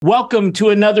Welcome to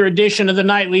another edition of the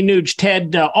Nightly Nuge.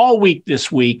 Ted, all week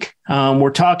this week,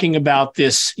 we're talking about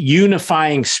this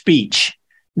unifying speech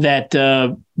that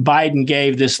Biden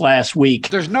gave this last week.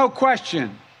 There's no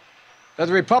question that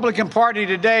the Republican Party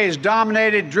today is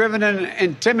dominated, driven, and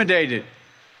intimidated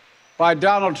by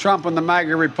Donald Trump and the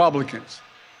MAGA Republicans.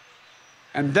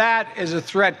 And that is a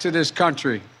threat to this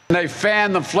country. They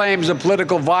fan the flames of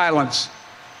political violence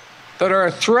that are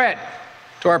a threat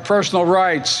to our personal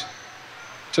rights,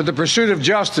 to the pursuit of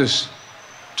justice,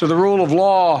 to the rule of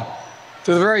law,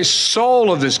 to the very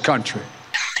soul of this country.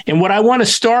 And what I want to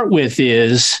start with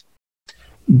is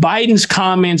Biden's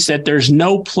comments that there's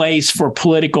no place for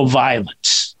political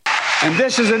violence. And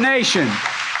this is a nation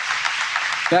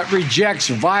that rejects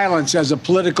violence as a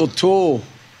political tool.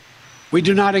 We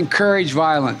do not encourage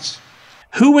violence.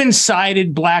 Who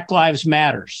incited Black Lives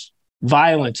Matters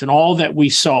violence and all that we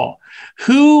saw?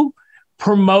 Who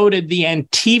promoted the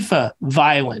Antifa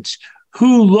violence?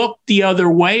 Who looked the other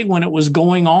way when it was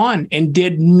going on and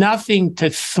did nothing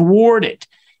to thwart it?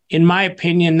 In my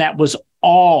opinion, that was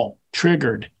all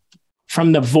triggered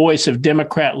from the voice of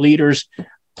Democrat leaders.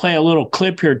 Play a little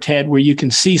clip here, Ted, where you can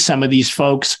see some of these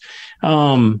folks,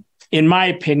 in my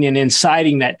opinion,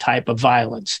 inciting that type of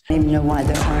violence. I don't even know why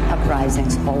there aren't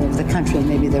uprisings all over the country.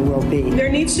 Maybe there will be.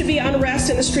 There needs to be unrest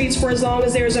in the streets for as long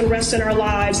as there's unrest in our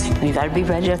lives. You got to be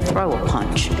ready to throw a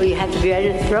punch. Well, you have to be ready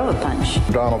to throw a punch.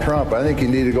 Donald Trump, I think you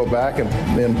need to go back and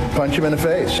punch him in the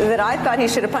face. That I thought he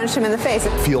should have punched him in the face.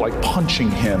 I feel like punching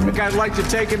him. I'd like to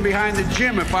take him behind the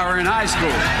gym if I were in high school.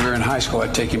 If we were in high school,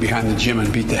 I'd take him behind the gym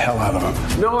and beat the hell out of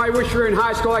him. No, I wish we were in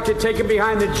high school, I could take him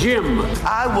behind the gym.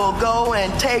 I will go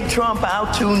and take Trump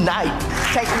out tonight.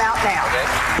 Take him out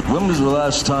now. When was the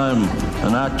last time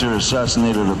an actor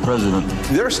assassinated a president?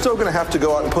 They're still going to have to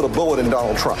go out and put a bullet in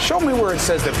Donald Trump. Show me where it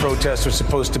says that protests are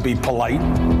supposed to be polite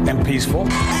and peaceful.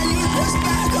 And you push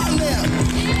back on them,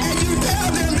 and you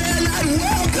tell them they're not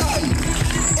welcome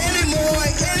anymore,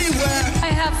 anywhere.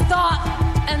 I have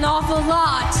thought an awful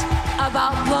lot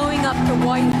about blowing up the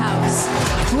White House.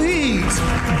 Please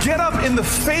get up in the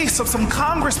face of some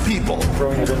Congress people.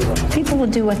 People will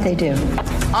do what they do.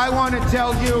 I want to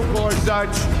tell you,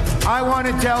 Gorsuch, I want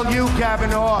to tell you,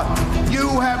 Kavanaugh,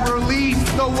 you have released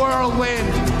the whirlwind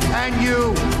and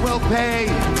you will pay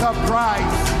the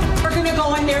price. We're going to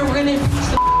go in there, we're going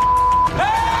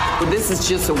to... This is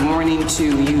just a warning to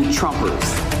you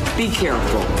Trumpers. Be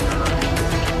careful.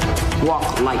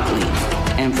 Walk lightly.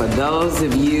 And for those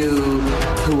of you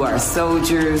who are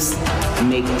soldiers,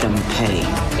 make them pay.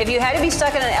 If you had to be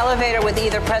stuck in an elevator with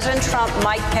either President Trump,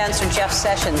 Mike Pence, or Jeff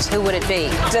Sessions, who would it be?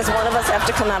 Does one of us have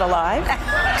to come out alive?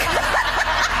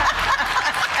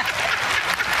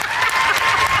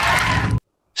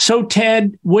 So,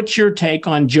 Ted, what's your take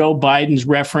on Joe Biden's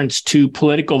reference to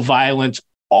political violence,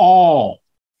 all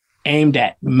aimed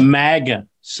at MAGA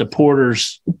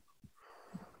supporters?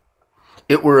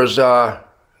 It was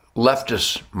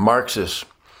leftists, Marxists,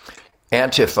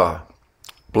 Antifa,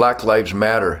 Black Lives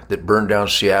Matter that burned down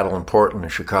Seattle and Portland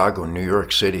and Chicago and New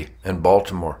York City and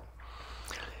Baltimore.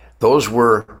 Those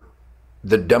were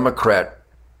the Democrat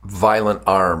violent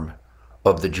arm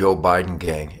of the Joe Biden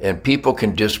gang. And people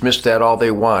can dismiss that all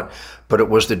they want, but it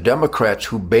was the Democrats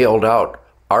who bailed out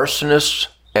arsonists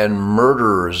and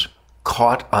murderers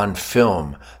caught on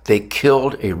film. They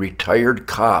killed a retired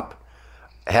cop,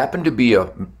 happened to be a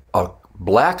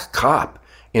black cop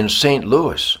in St.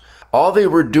 Louis. All they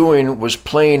were doing was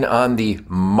playing on the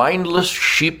mindless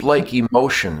sheep-like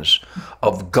emotions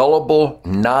of gullible,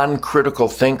 non-critical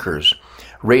thinkers,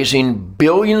 raising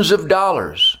billions of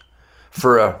dollars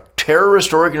for a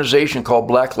terrorist organization called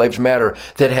Black Lives Matter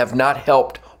that have not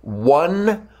helped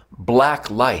one black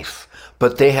life,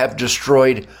 but they have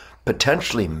destroyed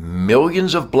potentially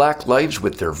millions of black lives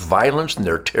with their violence and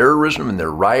their terrorism and their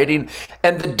rioting.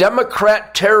 And the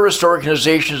Democrat terrorist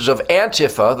organizations of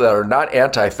Antifa that are not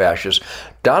anti-fascist,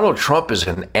 Donald Trump is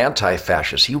an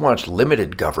anti-fascist. He wants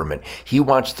limited government. He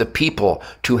wants the people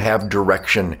to have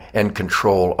direction and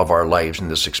control of our lives in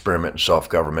this experiment in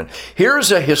self-government.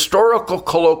 Here's a historical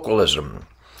colloquialism.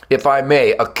 If I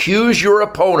may, accuse your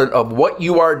opponent of what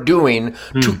you are doing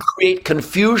to create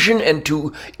confusion and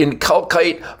to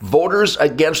inculcate voters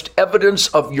against evidence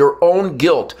of your own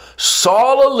guilt.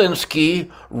 Saul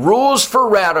Alinsky, Rules for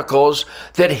Radicals,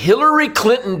 that Hillary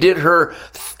Clinton did her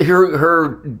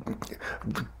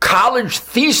college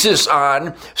thesis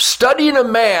on, studying a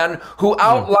man who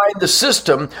outlined the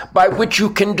system by which you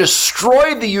can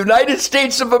destroy the United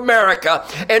States of America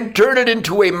and turn it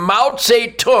into a Mao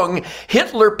Zedong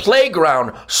Hitler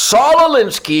playground. Saul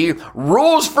Alinsky,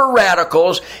 Rules for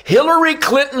Radicals, Hillary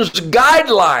Clinton's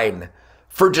guideline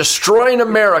for destroying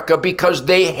America because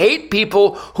they hate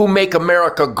people who make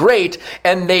America great,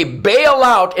 and they bail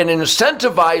out and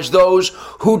incentivize those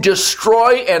who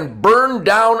destroy and burn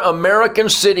down American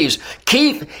cities.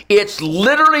 Keith, it's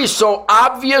literally so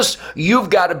obvious you've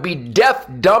got to be deaf,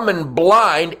 dumb, and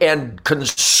blind and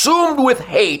consumed with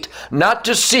hate not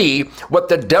to see what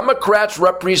the Democrats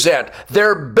represent.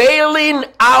 They're bailing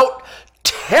out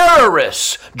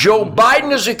terrorists. Joe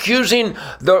Biden is accusing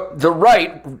the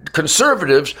right,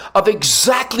 conservatives, of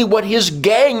exactly what his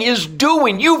gang is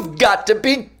doing. You've got to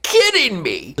be kidding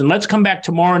me. And let's come back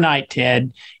tomorrow night,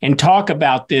 Ted, and talk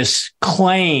about this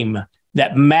claim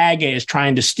that MAGA is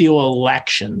trying to steal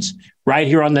elections right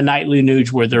here on the Nightly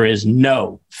Nuge, where there is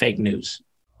no fake news.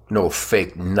 No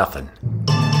fake nothing.